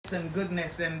kindness and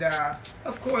goodness. And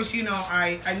of course, you know,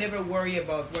 I never worry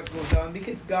about what goes on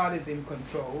because God is in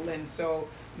control. And so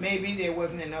maybe there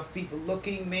wasn't enough people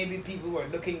looking. Maybe people were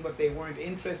looking, but they weren't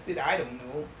interested. I don't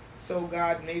know. So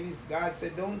maybe God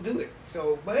said, don't do it.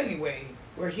 So, but anyway,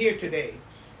 we're here today.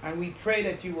 And we pray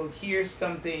that you will hear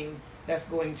something that's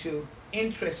going to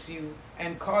interest you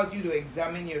and cause you to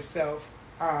examine yourself.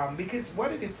 Because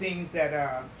one of the things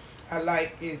that I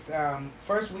like is,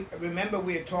 first, remember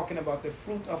we're talking about the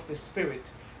fruit of the Spirit.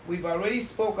 We've already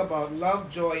spoke about love,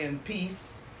 joy, and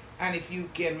peace. And if you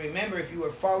can remember, if you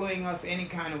were following us any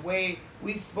kind of way,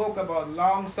 we spoke about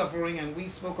long suffering, and we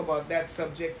spoke about that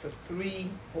subject for 3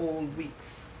 whole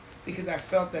weeks. Because I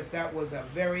felt that that was a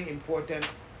very important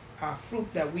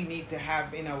fruit that we need to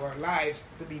have in our lives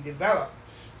to be developed.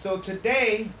 So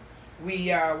today,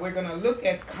 we're going to look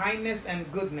at kindness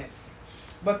and goodness.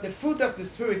 But the fruit of the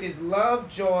Spirit is love,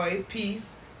 joy,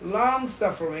 peace,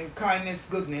 long-suffering, kindness,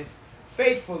 goodness,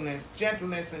 faithfulness,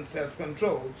 gentleness, and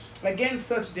self-control. Against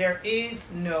such there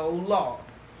is no law.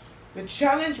 The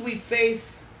challenge we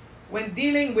face when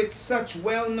dealing with such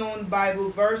well-known Bible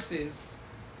verses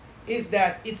is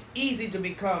that it's easy to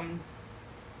become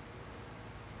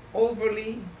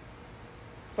overly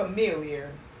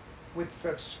familiar with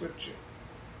such scripture.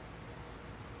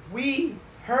 We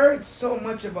heard so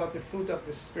much about the fruit of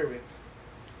the Spirit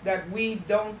that we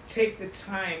don't take the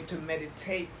time to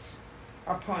meditate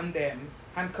upon them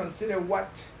and consider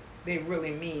what they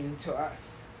really mean to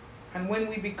us. And when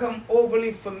we become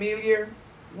overly familiar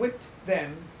with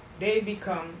them, they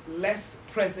become less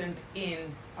present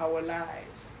in our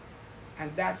lives.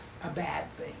 And that's a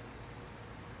bad thing.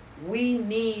 We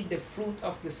need the fruit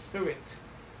of the Spirit.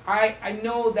 I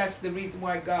know that's the reason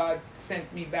why God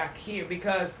sent me back here,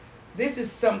 because this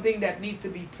is something that needs to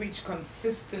be preached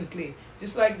consistently.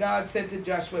 Just like God said to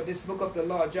Joshua, this book of the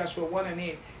law, Joshua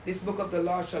 1:8, this book of the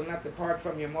law shall not depart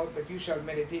from your mouth, but you shall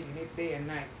meditate in it day and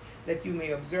night, that you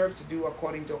may observe to do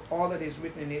according to all that is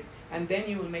written in it, and then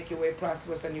you will make your way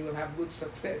prosperous and you will have good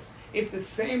success. It's the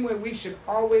same way we should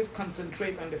always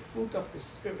concentrate on the fruit of the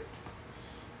Spirit.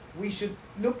 We should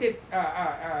look at,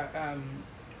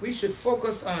 we should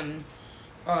focus on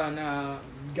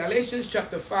Galatians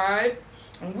chapter 5,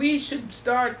 and we should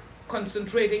start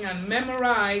concentrating and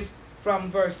memorize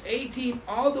from verse 18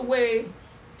 all the way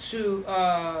to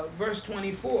verse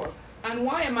 24. And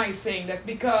why am I saying that?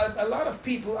 Because a lot of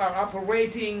people are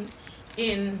operating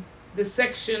in the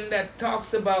section that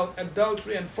talks about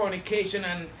adultery and fornication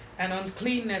and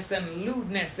uncleanness and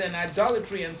lewdness and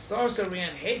idolatry and sorcery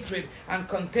and hatred and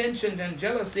contention and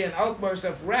jealousy and outbursts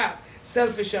of wrath,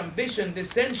 selfish ambition,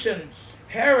 dissension,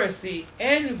 heresy,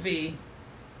 envy,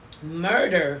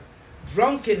 murder,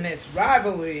 drunkenness,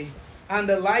 rivalry, and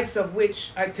the likes of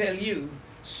which I tell you.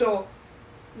 So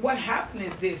what happened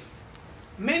is this.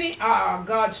 Many of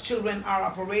God's children are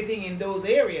operating in those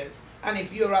areas. And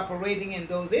if you're operating in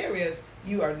those areas,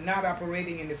 you are not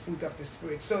operating in the fruit of the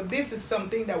Spirit. So this is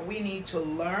something that we need to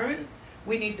learn.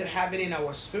 We need to have it in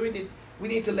our spirit. We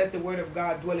need to let the Word of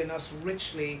God dwell in us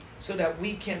richly so that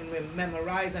we can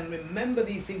memorize and remember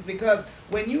these things. Because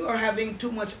when you are having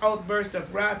too much outburst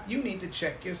of wrath, you need to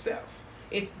check yourself.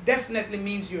 It definitely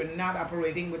means you're not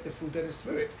operating with the fruit of the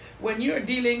Spirit. When you're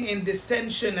dealing in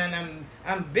dissension and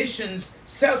ambitions,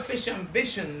 selfish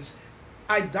ambitions,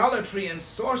 idolatry and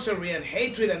sorcery and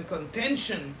hatred and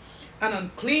contention and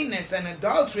uncleanness and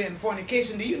adultery and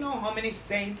fornication, do you know how many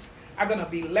saints are going to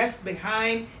be left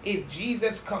behind if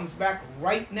Jesus comes back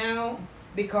right now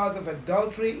because of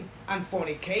adultery and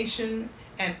fornication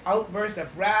and outbursts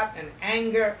of wrath and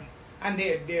anger? And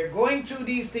they're going through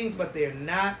these things, but they're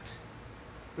not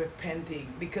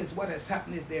repenting, because what has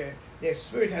happened is their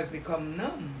spirit has become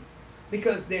numb,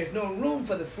 because there's no room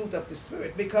for the fruit of the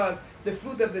Spirit, because the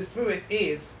fruit of the Spirit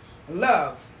is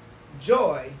love,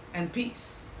 joy, and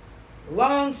peace,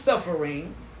 long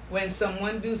suffering when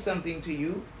someone do something to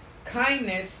you,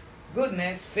 kindness,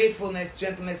 goodness, faithfulness,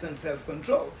 gentleness, and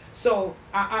self-control. So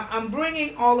I'm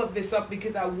bringing all of this up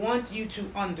because I want you to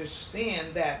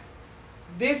understand that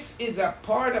this is a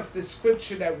part of the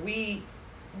scripture that we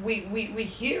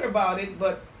hear about it,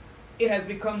 but it has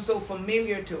become so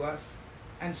familiar to us,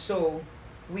 and so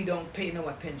we don't pay no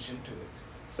attention to it.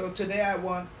 So today I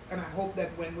want, and I hope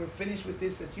that when we're finished with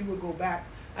this, that you will go back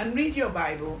and read your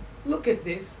Bible, look at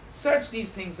this, search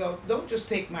these things out. Don't just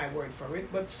take my word for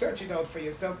it, but search it out for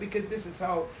yourself, because this is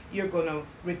how you're going to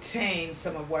retain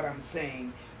some of what I'm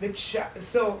saying.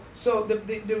 So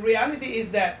the reality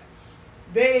is that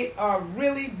they are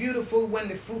really beautiful when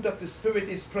the fruit of the Spirit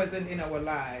is present in our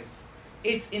lives.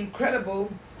 It's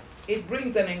incredible. It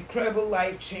brings an incredible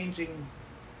life changing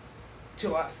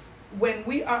to us. when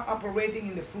we are operating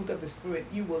in the fruit of the Spirit,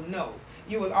 you will know.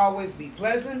 You will always be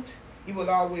pleasant. You will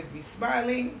always be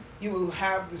smiling. You will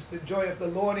have the joy of the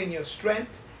Lord in your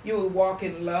strength. You will walk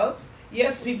in love.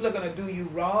 Yes, people are going to do you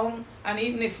wrong. And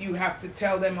even if you have to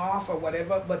tell them off or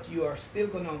whatever, but you are still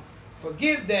going to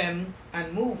forgive them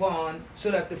and move on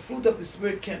so that the fruit of the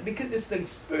Spirit can, because it's the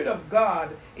Spirit of God.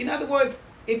 In other words,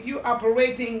 if you're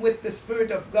operating with the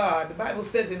Spirit of God, the Bible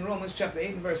says in Romans chapter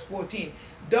 8 and verse 14,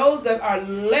 those that are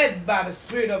led by the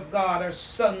Spirit of God are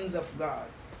sons of God.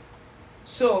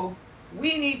 So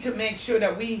we need to make sure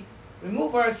that we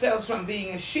remove ourselves from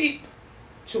being a sheep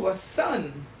to a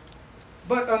son.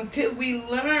 But until we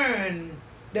learn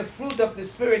the fruit of the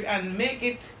Spirit and make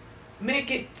it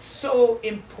so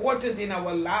important in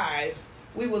our lives,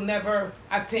 we will never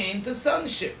attain to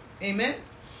sonship. Amen.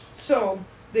 So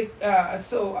the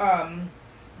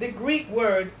Greek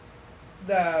word,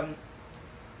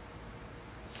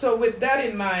 so with that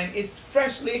in mind, it's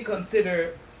freshly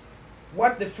considered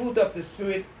what the fruit of the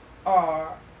Spirit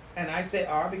are, and I say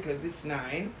are because it's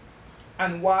 9,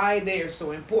 and why they are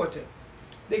so important.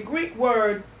 The Greek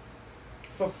word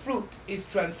for fruit is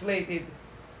translated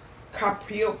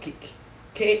kapiokic,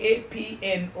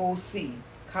 K-A-P-N-O-C,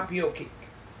 kapiokic.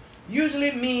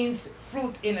 Usually means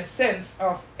fruit in a sense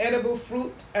of edible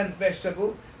fruit and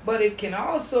vegetable, but it can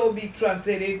also be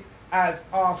translated as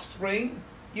offspring.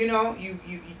 You know,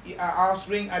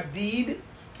 offspring, a deed,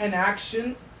 an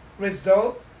action,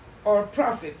 result, or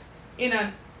profit. In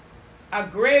an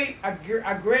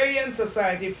agrarian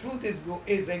society, fruit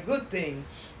is a good thing.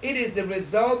 It is the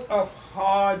result of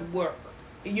hard work.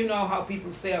 You know how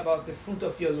people say about the fruit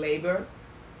of your labor?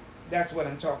 That's what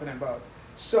I'm talking about.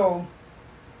 So,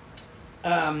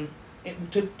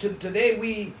 today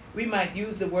we might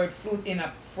use the word fruit in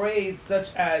a phrase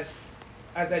such as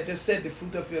I just said, the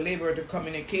fruit of your labor, to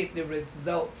communicate the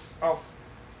results of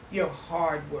your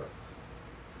hard work.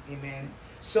 Amen.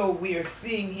 So we are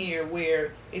seeing here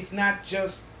where it's not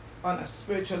just on a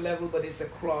spiritual level, but it's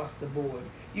across the board.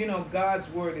 You know, God's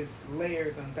word is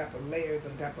layers on top of layers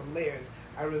on top of layers.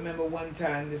 I remember one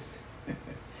time this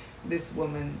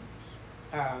woman,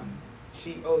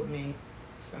 she owed me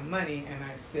some money, and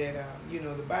I said, you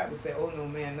know, the Bible said, "Oh no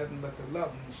man, nothing but to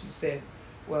love him." She said,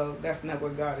 "Well, that's not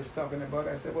what God is talking about."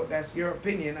 I said, "Well, that's your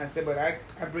opinion." I said, "But I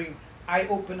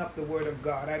open up the word of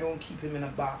God. I don't keep him in a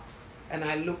box. And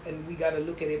I look, and we got to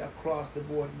look at it across the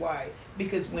board." Why?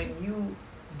 Because when you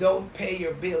don't pay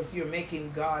your bills, you're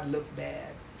making God look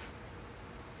bad.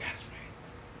 That's right.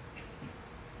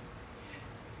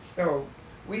 So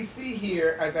we see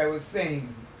here, as I was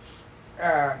saying,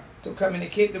 to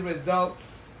communicate the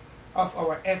results of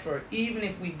our effort, even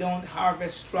if we don't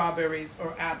harvest strawberries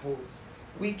or apples,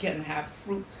 we can have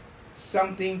fruit,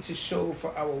 something to show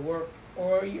for our work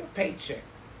or your paycheck,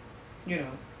 you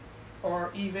know.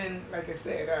 Or even, like I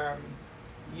said,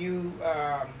 you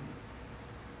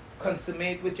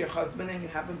consummate with your husband and you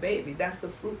have a baby. That's the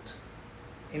fruit.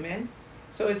 Amen?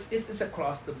 So it's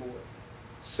across the board.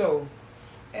 So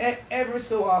ever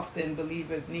so often,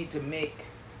 believers need to make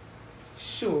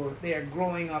sure they are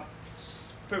growing up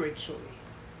spiritually.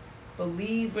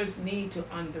 Believers need to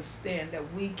understand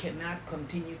that we cannot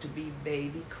continue to be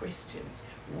baby Christians.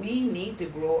 We need to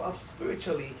grow up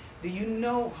spiritually. Do you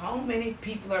know how many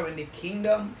people are in the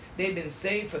kingdom? They've been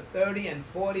saved for 30 and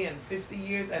 40 and 50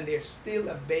 years and they're still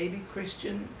a baby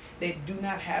Christian. They do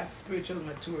not have spiritual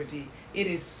maturity. It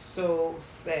is so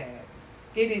sad.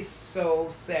 It is so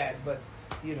sad, but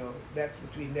you know, that's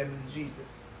between them and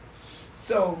Jesus.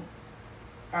 So,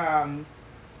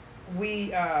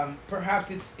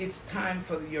 perhaps it's time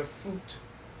for your fruit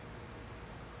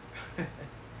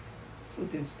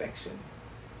inspection.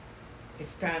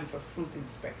 It's time for fruit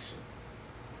inspection.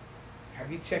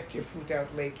 Have you checked your fruit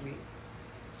out lately?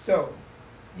 So,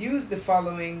 use the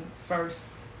following first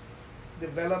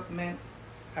development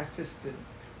assistant.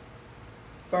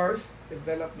 First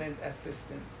development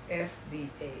assistant,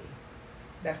 FDA.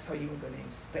 That's how you're going to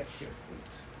inspect your fruit,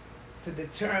 to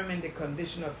determine the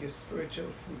condition of your spiritual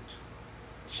fruit.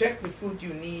 Check the fruit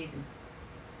you need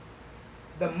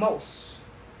the most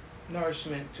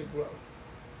nourishment to grow.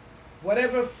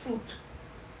 Whatever fruit,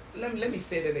 let me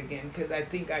say that again, because I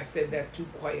think I said that too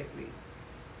quietly.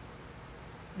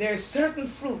 There's certain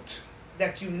fruit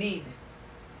that you need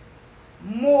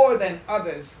more than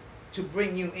others to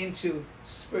bring you into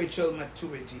spiritual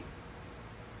maturity.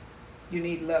 You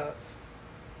need love.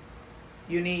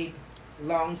 You need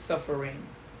long suffering.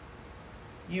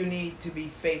 You need to be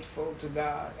faithful to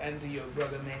God and to your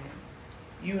brother man.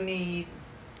 You need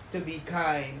to be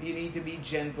kind. You need to be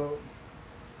gentle.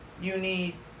 You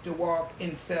need to walk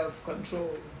in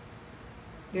self-control.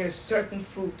 There's certain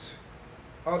fruit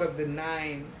out of the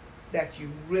 9 that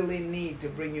you really need to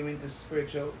bring you into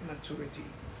spiritual maturity.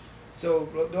 So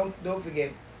don't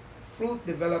forget, fruit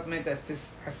development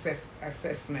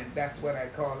assessment. That's what I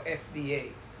call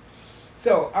FDA.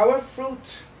 So our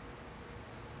fruit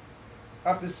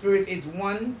of the Spirit is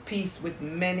one piece with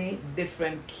many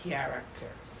different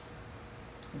characters.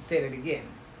 Let's say that again.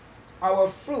 Our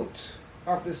fruit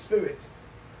of the Spirit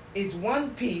is one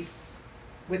piece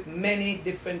with many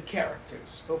different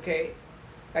characters. Okay?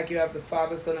 Like you have the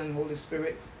Father, Son, and Holy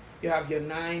Spirit. You have your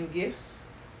 9 gifts,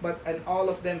 and all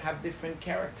of them have different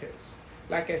characters.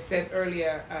 Like I said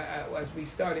earlier, as we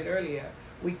started earlier,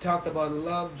 we talked about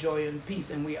love, joy, and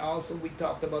peace. And we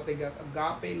talked about the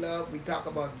agape love. We talk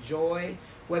about joy.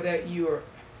 Whether you're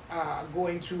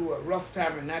going through a rough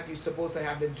time or not, you're supposed to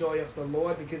have the joy of the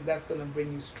Lord, because that's going to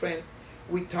bring you strength.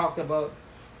 We talked about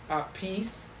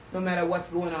peace. No matter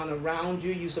what's going on around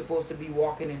you, you're supposed to be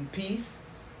walking in peace.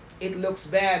 It looks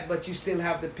bad, but you still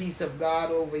have the peace of God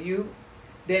over you.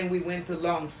 Then we went to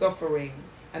long suffering.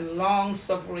 And long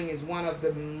suffering is one of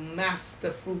the master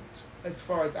fruit as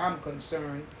far as I'm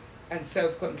concerned. And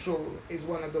self-control is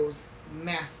one of those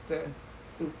master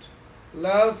fruit.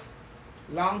 Love,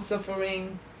 long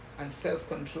suffering, and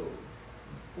self-control.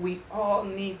 We all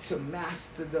need to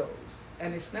master those.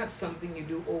 And it's not something you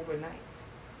do overnight.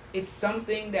 It's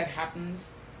something that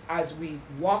happens as we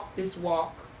walk this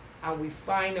walk and we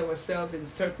find ourselves in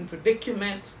certain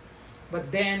predicament.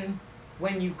 But then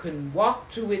when you can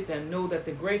walk through it and know that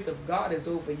the grace of God is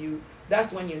over you,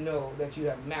 that's when you know that you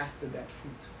have mastered that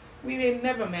fruit. We may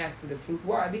never master the fruit.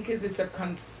 Why? Because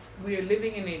we are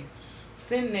living in a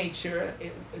sin nature,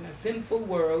 in a sinful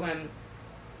world, and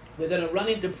we're going to run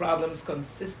into problems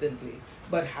consistently.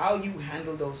 But how you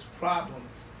handle those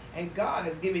problems, and God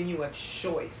has given you a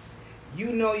choice.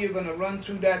 You know you're going to run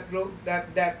through that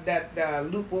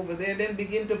loop over there, then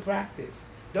begin to practice.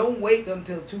 Don't wait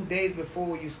until 2 days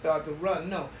before you start to run.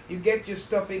 No, you get your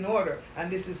stuff in order. And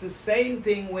this is the same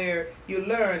thing where you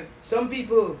learn. Some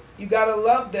people, you got to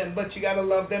love them, but you got to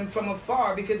love them from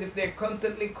afar, because if they're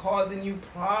constantly causing you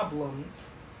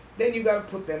problems, then you got to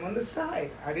put them on the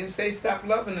side. I didn't say stop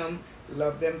loving them.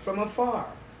 Love them from afar.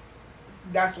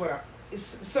 That's what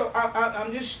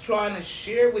I'm just trying to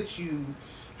share with you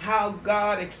how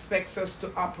God expects us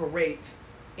to operate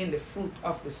in the fruit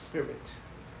of the Spirit.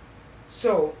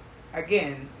 So,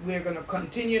 again, we're going to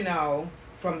continue now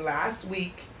from last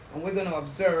week, and we're going to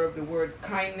observe the word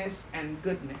kindness and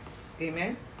goodness.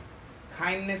 Amen?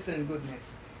 Kindness and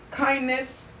goodness.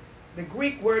 Kindness, the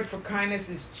Greek word for kindness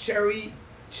is cheritos.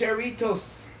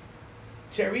 Cheritos.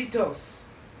 Cherestotes.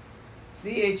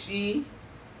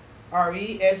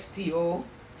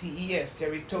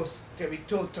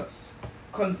 Cheritotos.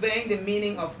 Conveying the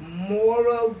meaning of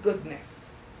moral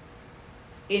goodness,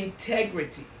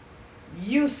 integrity,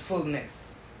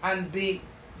 usefulness, and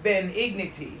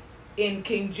benignity. In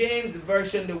King James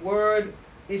Version, the word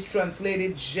is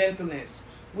translated gentleness,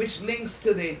 which links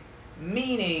to the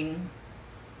meaning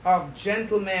of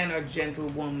gentleman or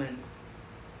gentlewoman.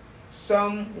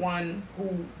 Someone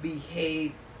who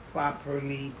behaves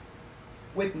properly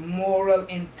with moral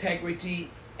integrity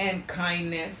and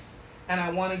kindness. And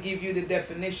I want to give you the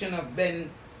definition of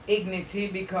benignity,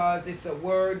 because it's a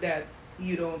word that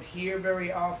you don't hear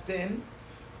very often.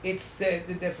 It says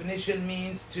the definition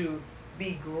means to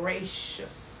be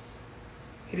gracious.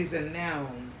 It is a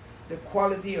noun. The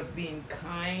quality of being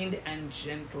kind and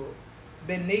gentle.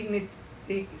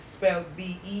 Benignity spelled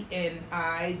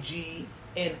Benignity.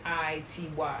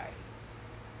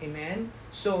 Amen.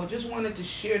 So just wanted to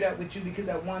share that with you, because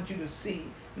I want you to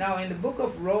see. Now in the book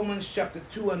of Romans chapter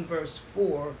 2 and verse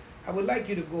 4, I would like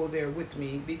you to go there with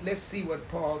me. Let's see what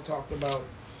Paul talked about.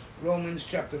 Romans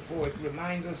chapter 4. It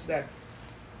reminds us that,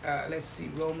 let's see,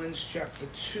 Romans chapter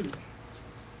 2.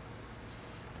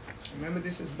 Remember,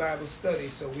 this is Bible study,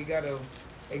 so we got to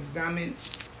examine,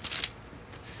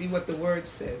 see what the word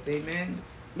says. Amen.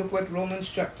 Look what Romans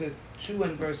chapter 2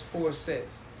 and verse 4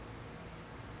 says.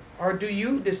 Or do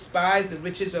you despise the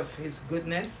riches of his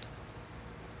goodness?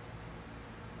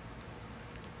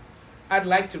 I'd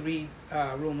like to read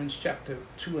Romans chapter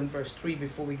 2 and verse 3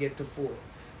 before we get to 4.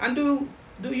 And do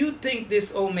you think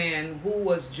this, O man, who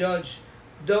was judged,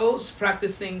 those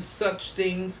practicing such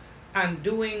things and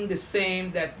doing the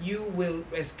same, that you will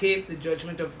escape the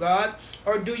judgment of God?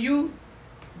 Or do you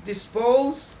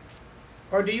despise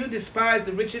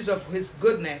the riches of his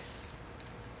goodness,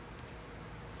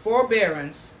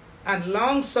 forbearance, and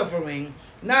long-suffering,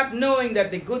 not knowing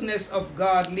that the goodness of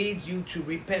God leads you to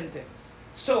repentance?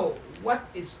 So, what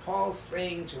is Paul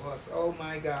saying to us? Oh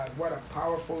my God, what a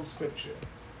powerful scripture.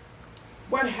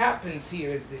 What happens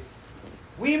here is this.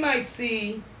 We might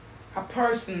see a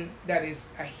person that is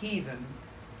a heathen,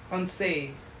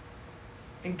 unsaved,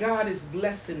 and God is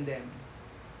blessing them.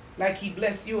 Like he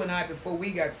blessed you and I before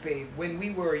we got saved. When we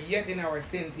were yet in our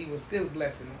sins, he was still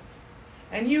blessing us.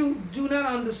 And you do not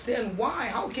understand why.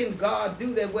 How can God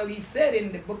do that? Well, he said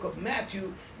in the book of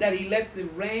Matthew that he let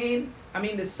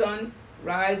the sun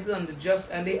rise on the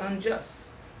just and the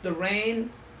unjust. The rain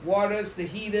waters the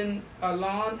heathen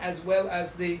lawn as well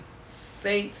as the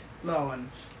saint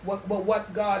lawn. But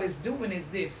what God is doing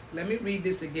is this. Let me read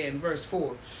this again, verse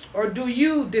 4. Or do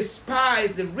you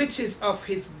despise the riches of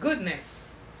his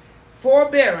goodness,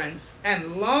 forbearance,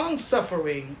 and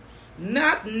long-suffering,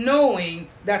 not knowing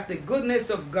that the goodness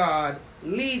of God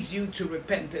leads you to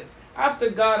repentance?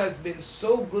 After God has been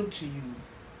so good to you,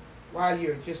 while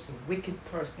you're just a wicked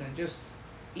person and just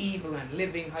evil and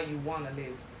living how you want to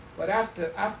live, but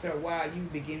after a while you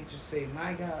begin to say,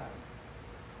 my God,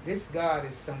 this God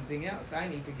is something else. I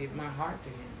need to give my heart to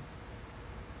him.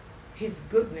 His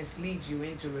goodness leads you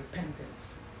into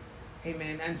repentance.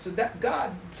 Amen. And so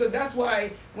that's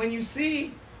why when you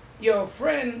see your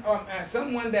friend or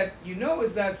someone that you know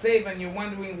is not saved and you're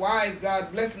wondering why is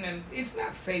God blessing them, it's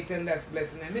not Satan that's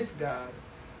blessing them, it's God.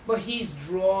 But he's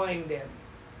drawing them.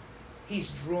 He's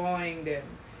drawing them.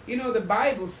 You know, the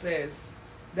Bible says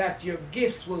that your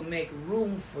gifts will make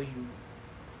room for you.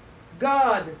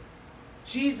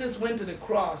 Jesus went to the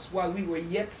cross while we were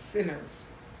yet sinners,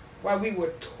 while we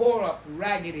were tore up,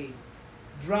 raggedy,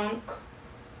 drunk,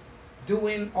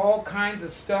 doing all kinds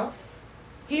of stuff.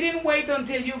 He didn't wait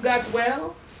until you got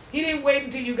well. He didn't wait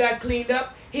until you got cleaned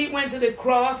up. He went to the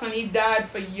cross and he died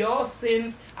for your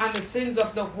sins and the sins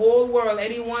of the whole world.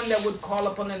 Anyone that would call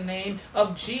upon the name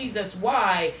of Jesus.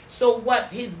 Why? So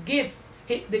what? His gift,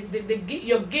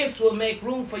 your gifts will make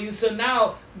room for you. So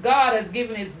now God has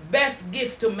given his best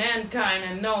gift to mankind.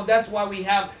 And now that's why we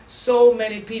have so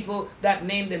many people that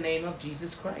name the name of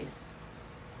Jesus Christ.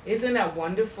 Isn't that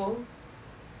wonderful?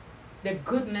 The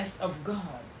goodness of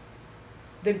God.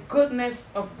 The goodness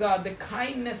of God, the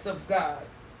kindness of God.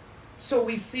 So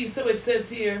we see, so it says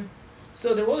here,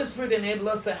 so the Holy Spirit enables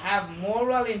us to have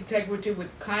moral integrity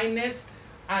with kindness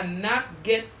and not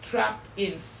get trapped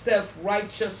in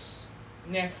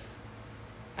self-righteousness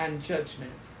and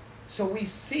judgment. So we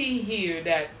see here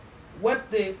that what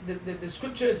the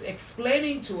scripture is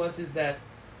explaining to us is that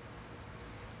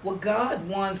what God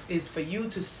wants is for you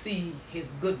to see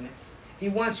his goodness. He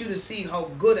wants you to see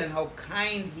how good and how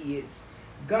kind he is.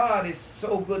 God is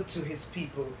so good to his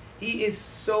people. He is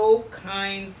so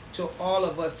kind to all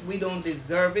of us. We don't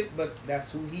deserve it, but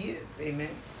that's who he is.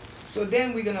 Amen. So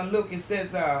then we're going to look. It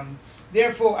says,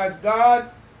 therefore, as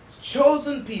God's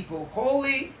chosen people,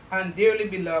 holy and dearly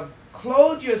beloved,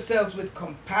 clothe yourselves with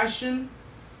compassion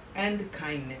and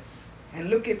kindness.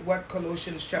 And look at what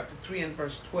Colossians chapter 3 and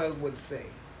verse 12 would say.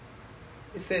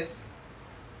 It says,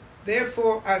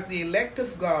 therefore, as the elect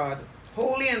of God,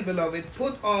 holy and beloved,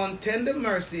 put on tender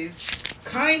mercies,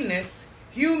 kindness,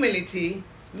 humility,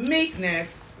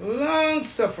 meekness,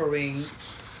 long-suffering.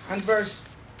 And verse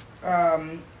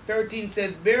 13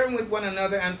 says, bearing with one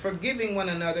another and forgiving one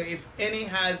another if any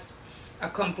has a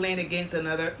complaint against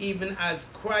another, even as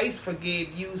Christ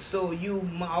forgave you, so you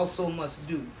also must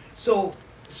do. So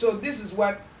this is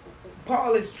what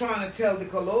Paul is trying to tell the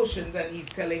Colossians, and he's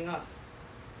telling us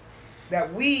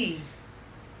that we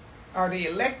are the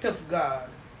elect of God,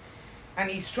 and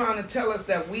he's trying to tell us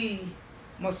that we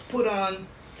must put on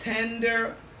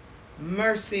tender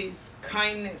mercies,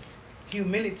 kindness,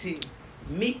 humility,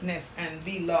 meekness, and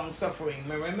be long-suffering.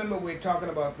 Remember, we're talking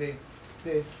about the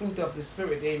fruit of the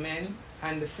Spirit, amen?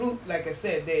 And the fruit, like I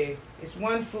said, it's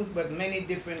one fruit but many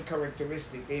different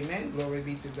characteristics, amen? Glory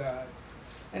be to God.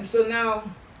 And so now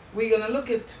we're going to look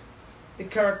at the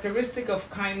characteristic of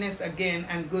kindness again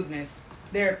and goodness.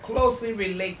 They're closely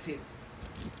related.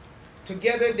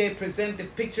 Together they present the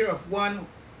picture of one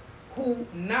who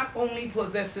not only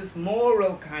possesses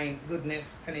moral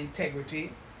goodness and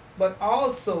integrity, but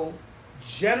also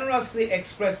generously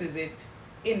expresses it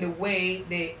in the way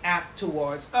they act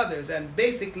towards others. And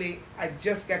basically, I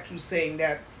just got through saying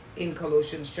that in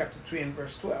Colossians chapter 3 and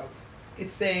verse 12.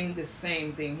 It's saying the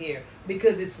same thing here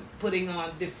because it's putting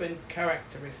on different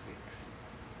characteristics.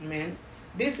 Amen.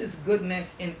 This is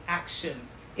goodness in action.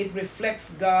 It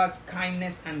reflects God's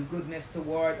kindness and goodness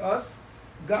toward us.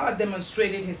 God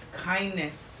demonstrated his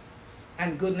kindness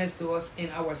and goodness to us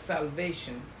in our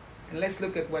salvation. And let's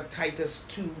look at what Titus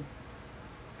 3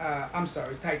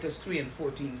 and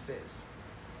 14 says.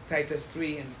 Titus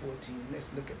 3 and 14.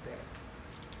 Let's look at that.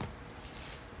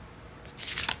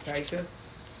 Titus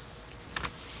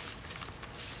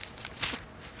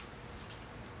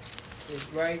is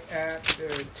right after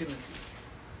Timothy.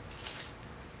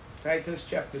 Titus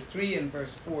chapter 3 and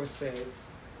verse 4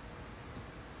 says,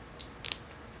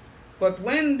 "But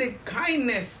when the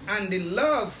kindness and the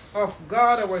love of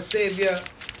God our Savior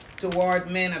toward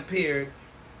men appeared."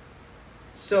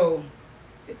 So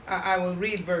I will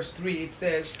read verse 3. It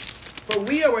says, "For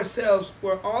we ourselves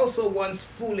were also once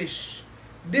foolish,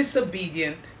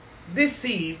 disobedient,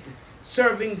 deceived,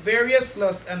 serving various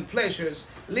lusts and pleasures,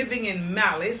 living in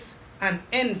malice and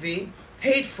envy,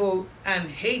 hateful and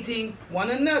hating one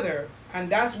another."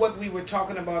 And that's what we were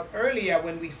talking about earlier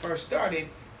when we first started.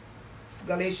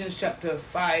 Galatians chapter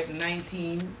 5,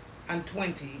 19 and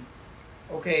 20.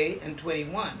 Okay, and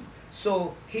 21.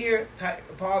 So here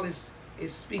Paul is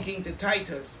speaking to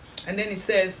Titus. And then he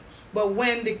says, "But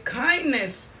when the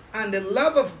kindness and the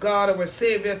love of God our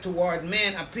Savior toward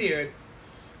men appeared,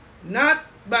 not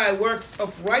by works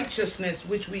of righteousness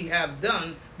which we have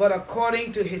done, but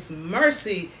according to his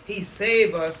mercy he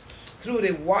saved us through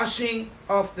the washing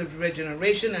of the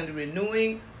regeneration and the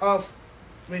renewing of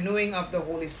the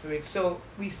Holy Spirit." So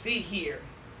we see here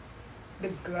the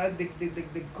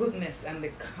goodness and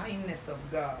the kindness of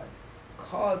God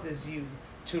causes you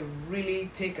to really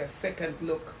take a second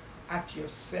look at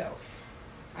yourself.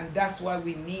 And that's why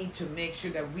we need to make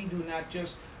sure that we do not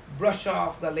just brush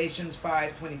off Galatians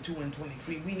 5, 22 and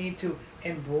 23. We need to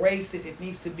embrace it. It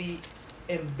needs to be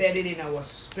embedded in our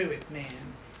spirit,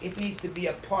 man. It needs to be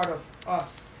a part of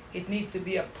us. It needs to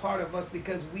be a part of us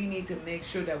because we need to make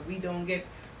sure that we don't get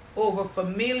over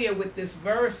familiar with these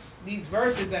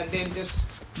verses and then just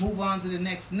move on to the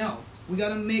next. No. We got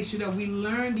to make sure that we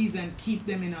learn these and keep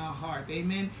them in our heart.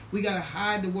 Amen. We got to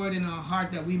hide the word in our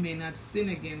heart that we may not sin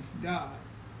against God.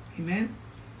 Amen.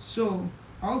 So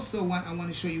also I want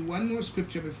to show you one more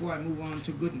scripture before I move on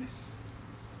to goodness.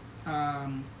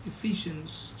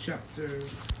 Ephesians chapter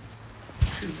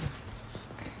 2.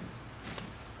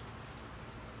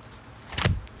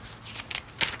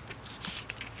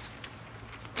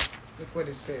 Look what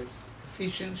it says.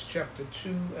 Ephesians chapter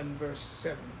 2 and verse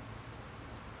 7.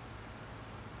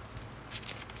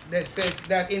 That says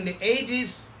that in the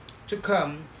ages to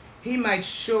come, he might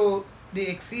show the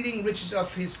exceeding riches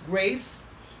of his grace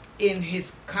in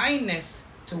his kindness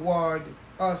toward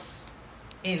us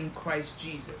in Christ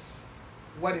Jesus.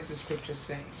 What is the scripture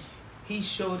saying? He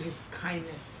showed his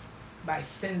kindness by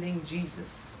sending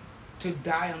Jesus to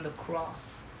die on the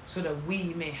cross so that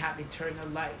we may have eternal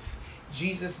life.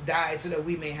 Jesus died so that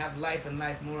we may have life and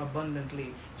life more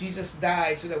abundantly. Jesus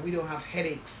died so that we don't have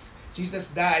headaches. Jesus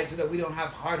died so that we don't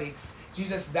have heartaches.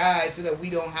 Jesus died so that we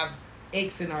don't have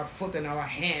aches in our foot and our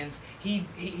hands.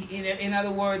 In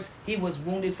other words, he was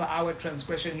wounded for our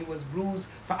transgression. He was bruised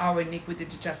for our iniquity.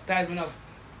 The chastisement of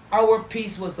our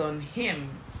peace was on him.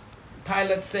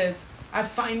 Pilate says, "I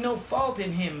find no fault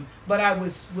in him, but I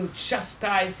will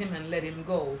chastise him and let him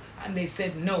go." And they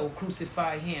said, "No,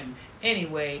 crucify him."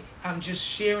 Anyway, I'm just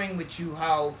sharing with you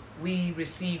how we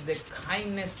receive the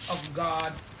kindness of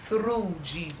God through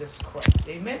Jesus Christ.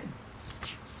 Amen.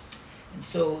 And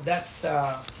so that's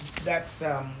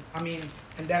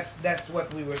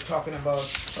what we were talking about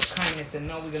for kindness. And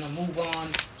now we're going to move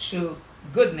on to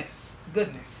goodness.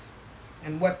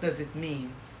 And what does it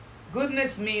mean?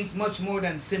 Goodness means much more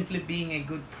than simply being a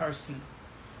good person.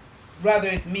 Rather,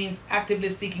 it means actively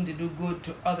seeking to do good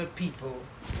to other people.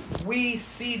 We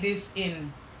see this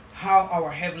in how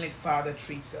our Heavenly Father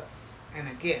treats us. And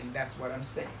again, that's what I'm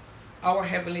saying. Our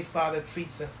Heavenly Father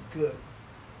treats us good.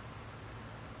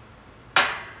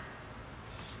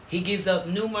 He gives out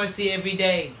new mercy every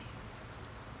day.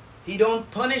 He don't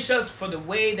punish us for the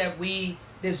way that we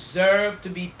deserve to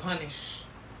be punished.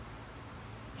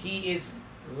 He is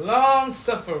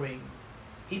long-suffering.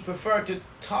 He prefers to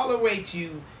tolerate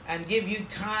you and give you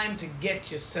time to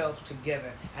get yourself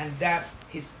together. And that's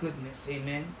his goodness.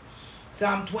 Amen.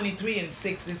 Psalm 23 and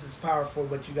 6. This is powerful,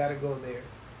 but you got to go there.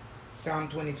 Psalm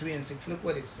 23 and 6. Look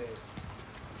what it says.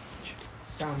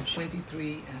 Psalm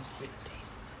 23 and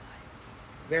 6.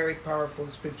 Very powerful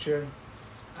scripture.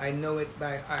 I know it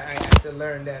by, I have to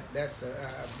learn that. That's a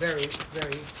very,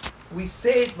 very, we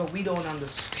say it, but we don't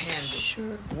understand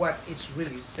what it's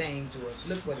really saying to us.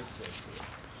 Look what it says here.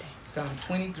 Psalm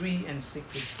 23 and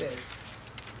 6, it says,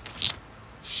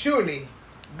 "Surely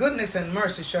goodness and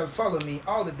mercy shall follow me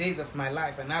all the days of my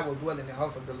life, and I will dwell in the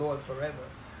house of the Lord forever."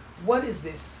 What is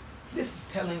this? This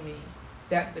is telling me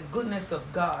that the goodness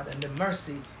of God and the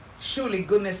mercy, surely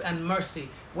goodness and mercy.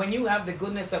 When you have the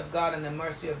goodness of God and the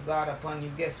mercy of God upon you,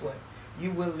 guess what?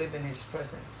 You will live in his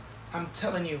presence. I'm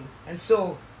telling you. And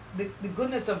so the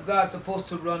goodness of God is supposed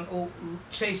to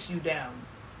chase you down.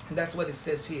 And that's what it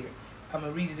says here. I'm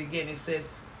going to read it again. It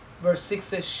says, Verse 6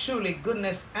 says, surely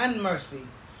goodness and mercy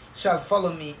shall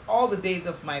follow me all the days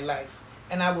of my life,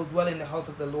 and I will dwell in the house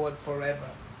of the Lord forever.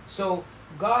 So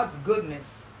God's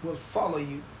goodness will follow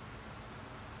you.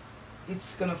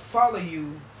 It's going to follow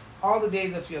you all the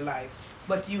days of your life,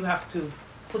 but you have to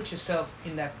put yourself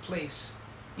in that place.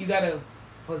 You got to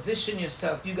position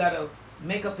yourself. You got to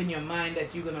make up in your mind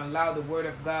that you're going to allow the word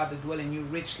of God to dwell in you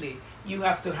richly. You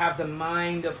have to have the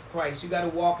mind of Christ. You got to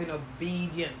walk in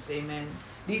obedience. Amen.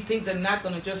 These things are not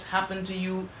going to just happen to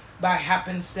you by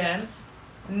happenstance.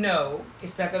 No,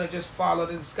 it's not going to just fall out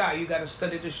of the sky. You got to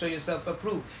study to show yourself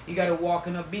approved. You got to walk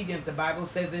in obedience. The Bible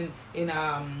says in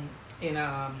what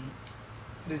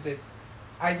is it?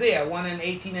 Isaiah 1 and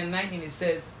 18 and 19, it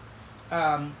says,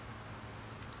 I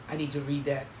need to read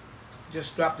that.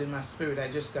 Just dropped in my spirit. I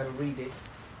just got to read it.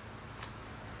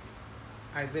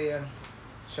 Isaiah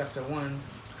chapter 1.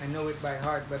 I know it by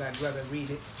heart, but I'd rather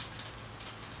read it.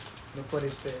 Look what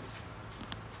it says.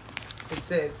 It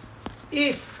says,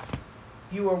 if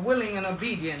you are willing and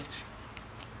obedient,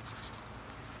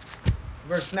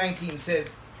 verse 19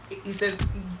 says, he says,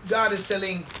 God is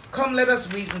telling, come let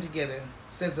us reason together,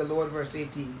 says the Lord, verse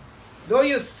 18. Though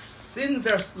your sins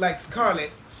are like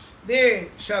scarlet, they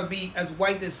shall be as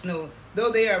white as snow. Though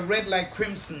they are red like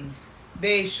crimson,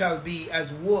 they shall be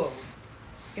as wool.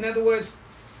 In other words,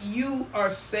 you are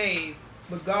saved,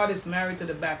 but God is married to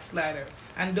the backslider.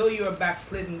 And though you are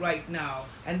backslidden right now,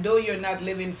 and though you're not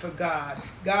living for God,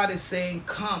 God is saying,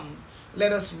 come,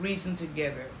 let us reason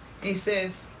together. And He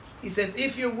says,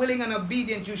 if you're willing and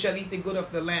obedient, you shall eat the good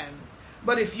of the land.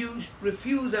 But if you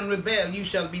refuse and rebel, you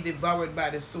shall be devoured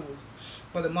by the sword.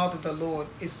 For the mouth of the Lord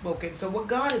is spoken. So what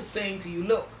God is saying to you,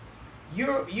 look,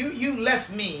 you left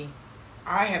me.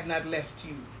 I have not left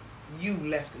you. You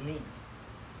left me.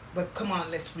 But come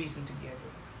on, let's reason together.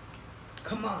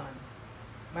 Come on.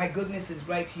 My goodness is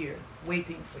right here,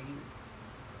 waiting for you.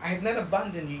 I have not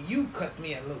abandoned you. You cut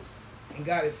me loose. And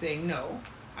God is saying, no,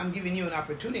 I'm giving you an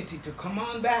opportunity to come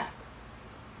on back.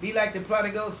 Be like the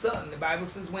prodigal son. The Bible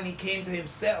says when he came to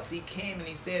himself, he came and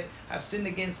he said, I've sinned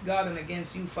against God and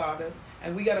against you, Father.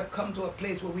 And we got to come to a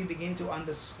place where we begin to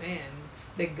understand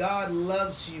that God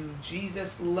loves you.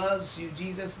 Jesus loves you.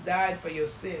 Jesus died for your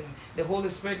sin. The Holy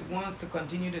Spirit wants to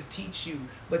continue to teach you,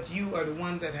 but you are the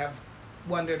ones that have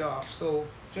wandered off. So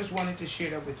just wanted to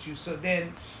share that with you. So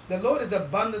then, the Lord is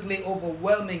abundantly,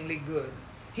 overwhelmingly good.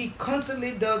 He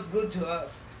constantly does good to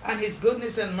us, and His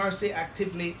goodness and mercy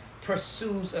actively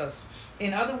pursues us.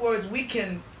 In other words, we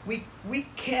can't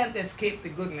escape the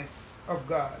goodness of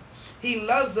God. He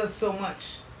loves us so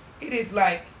much. It is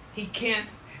like He can't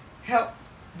help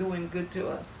doing good to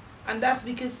us. And that's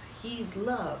because He's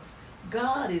love.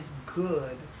 God is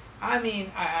good. I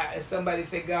mean, somebody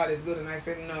say God is good, and I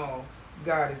say no,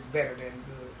 God is better than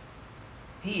good.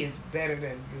 He is better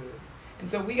than good. And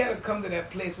so we got to come to that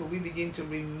place where we begin to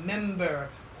remember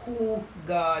who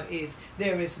God is.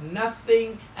 There is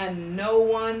nothing and no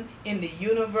one in the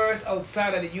universe,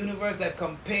 outside of the universe, that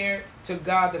compare to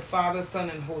God the Father, Son,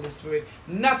 and Holy Spirit.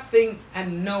 Nothing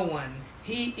and no one.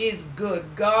 He is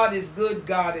good. God is good.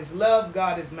 God is love.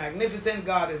 God is magnificent.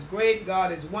 God is great.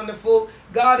 God is wonderful.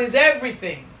 God is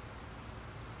everything.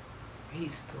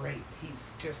 He's great.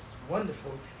 He's just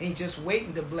wonderful. And He's just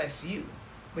waiting to bless you.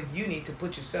 But you need to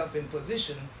put yourself in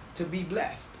position to be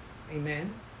blessed.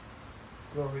 Amen.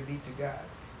 Glory be to God.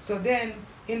 So then,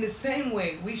 in the same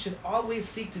way, we should always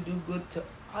seek to do good to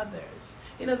others.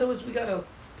 In other words, we got to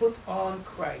put on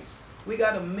Christ. We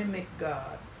got to mimic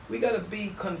God. We got to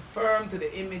be conformed to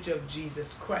the image of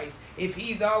Jesus Christ. If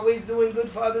He's always doing good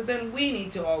for others, then we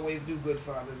need to always do good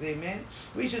for others. Amen.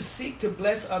 We should seek to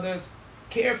bless others,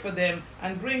 care for them,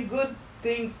 and bring good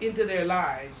things into their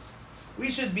lives. We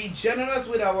should be generous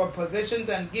with our possessions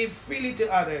and give freely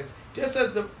to others, just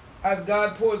as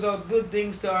God pours out good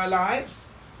things to our lives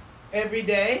every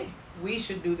day. We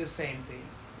should do the same thing.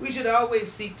 We should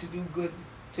always seek to do good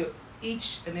to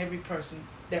each and every person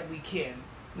that we can.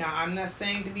 Now, I'm not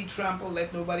saying to be trampled.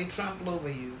 Let nobody trample over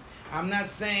you. I'm not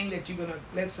saying that you're going to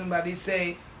let somebody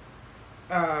say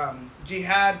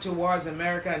jihad towards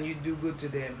America and you do good to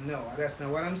them. No, that's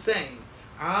not what I'm saying.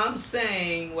 I'm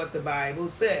saying what the Bible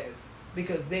says,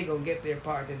 because they're going to get their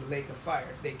part in the lake of fire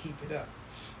if they keep it up.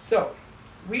 So,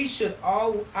 we should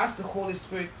all ask the Holy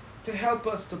Spirit to help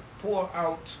us to pour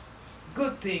out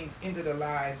good things into the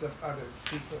lives of others,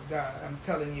 people of God. I'm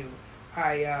telling you,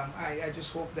 I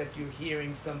just hope that you're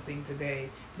hearing something today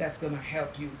that's going to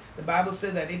help you. The Bible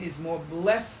said that it is more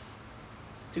blessed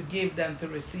to give than to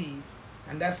receive.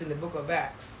 And that's in the book of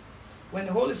Acts. When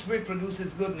the Holy Spirit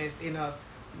produces goodness in us,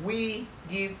 we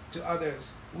give to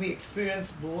others. We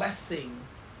experience blessing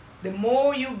The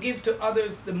more you give to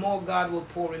others, the more God will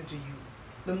pour into you.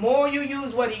 The more you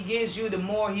use what he gives you, the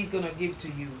more he's going to give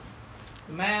to you.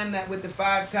 The man that with the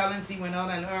 5 talents, he went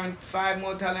out and earned 5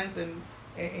 more talents, and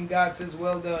God says,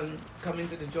 well done, come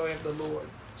into the joy of the Lord.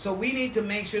 So we need to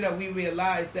make sure that we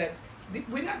realize that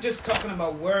we're not just talking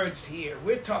about words here.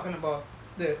 We're talking about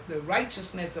the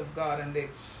righteousness of God and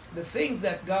the things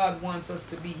that God wants us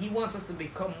to be. He wants us to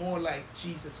become more like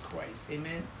Jesus Christ.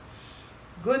 Amen.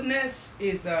 Goodness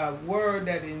is a word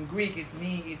that in Greek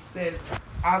it says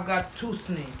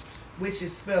agathosune, which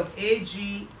is spelled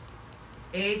agathosune,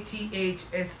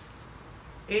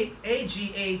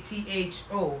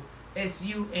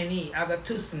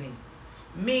 agathosune,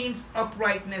 means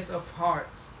uprightness of heart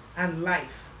and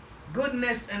life,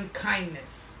 goodness and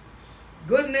kindness.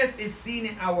 Goodness is seen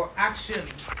in our actions.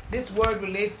 This word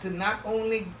relates to not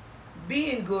only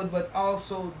being good but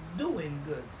also doing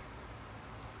good.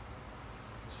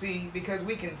 See, because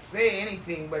we can say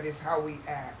anything, but it's how we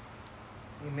act.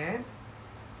 Amen?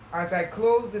 As I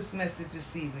close this message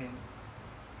this evening,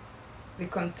 the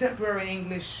contemporary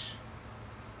English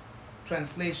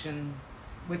translation,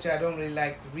 which I don't really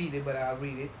like to read it, but I'll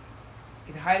read it.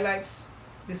 It highlights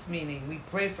this meaning. We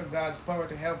pray for God's power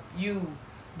to help you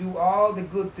do all the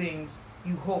good things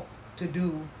you hope to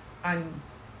do and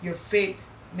your faith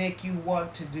make you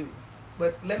want to do.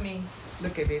 But let me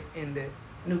look at it in the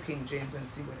New King James and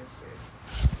see what it says.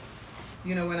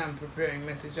 You know, when I'm preparing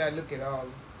message, I look at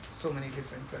so many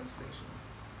different translations.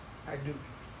 I do.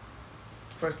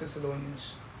 2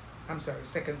 Thessalonians,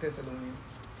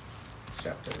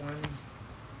 chapter 1.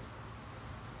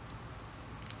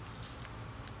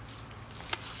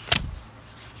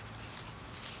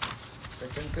 2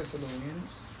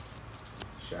 Thessalonians,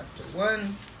 chapter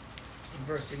 1,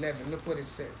 verse 11. Look what it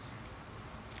says.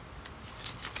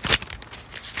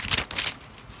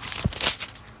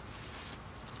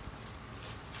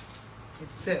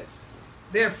 It says,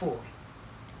 therefore,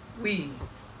 we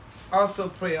also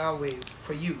pray always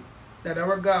for you, that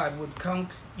our God would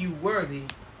count you worthy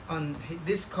on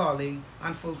this calling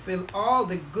and fulfill all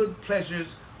the good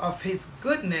pleasures of his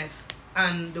goodness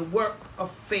and the work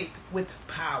of faith with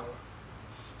power.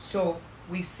 So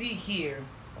we see here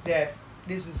that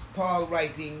this is Paul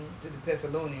writing to the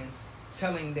Thessalonians,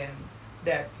 telling them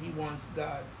that he wants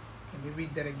God. Let me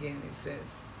read that again. It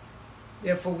says,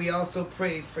 therefore we also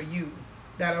pray for you,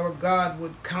 that our God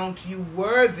would count you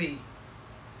worthy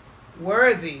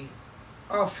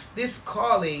of this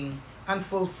calling and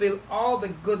fulfill all the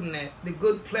goodness, the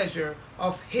good pleasure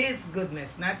of his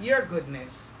goodness, not your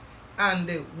goodness, and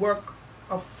the work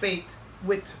of faith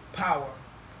with power.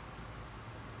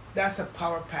 That's a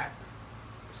power pack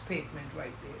statement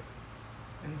right there.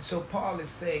 And so Paul is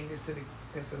saying this to the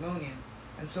Thessalonians.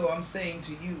 And so I'm saying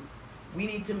to you, we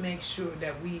need to make sure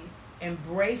that we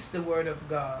embrace the word of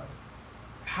God,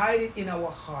 hide it in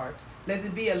our heart, let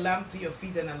it be a lamp to your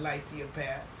feet and a light to your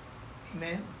path.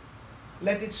 Amen.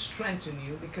 Let it strengthen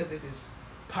you because it is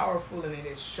powerful and it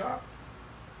is sharp.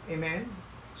 Amen.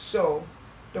 So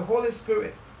the Holy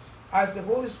Spirit, as the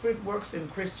Holy Spirit works in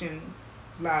Christian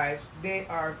lives, they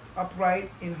are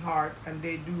upright in heart and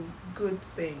they do good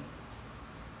things.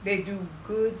 They do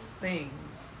good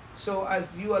things. So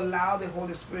as you allow the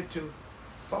Holy Spirit to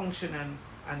function and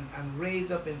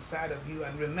raise up inside of you,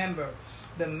 and remember,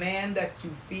 the man that you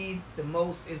feed the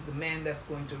most is the man that's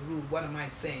going to rule. What am I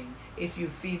saying? If you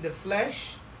feed the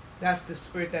flesh, that's the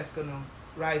spirit that's going to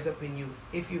rise up in you.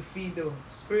 If you feed the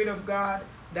Spirit of God,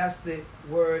 that's the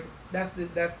word, that's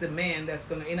the man that's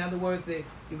going to, in other words,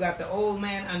 you got the old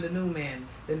man and the new man.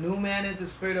 The new man is the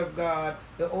Spirit of God.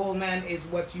 The old man is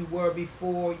what you were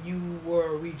before you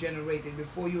were regenerated,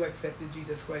 before you accepted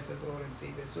Jesus Christ as Lord and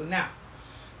Savior. So now,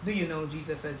 do you know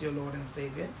Jesus as your Lord and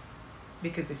Savior?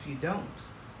 Because if you don't,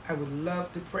 I would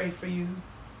love to pray for you.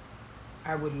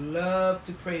 I would love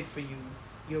to pray for you.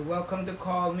 You're welcome to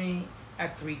call me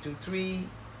at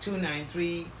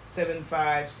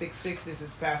 323-293-7566. This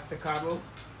is Pastor Cabo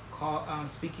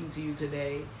speaking to you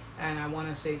today. And I want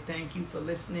to say thank you for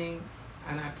listening.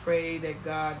 And I pray that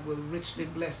God will richly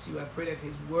bless you. I pray that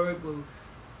his word will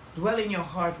dwell in your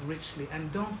heart richly.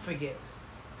 And don't forget,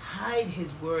 hide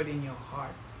his word in your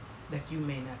heart that you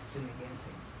may not sin against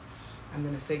him. I'm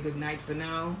going to say good night for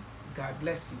now. God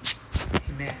bless you.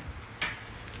 Amen.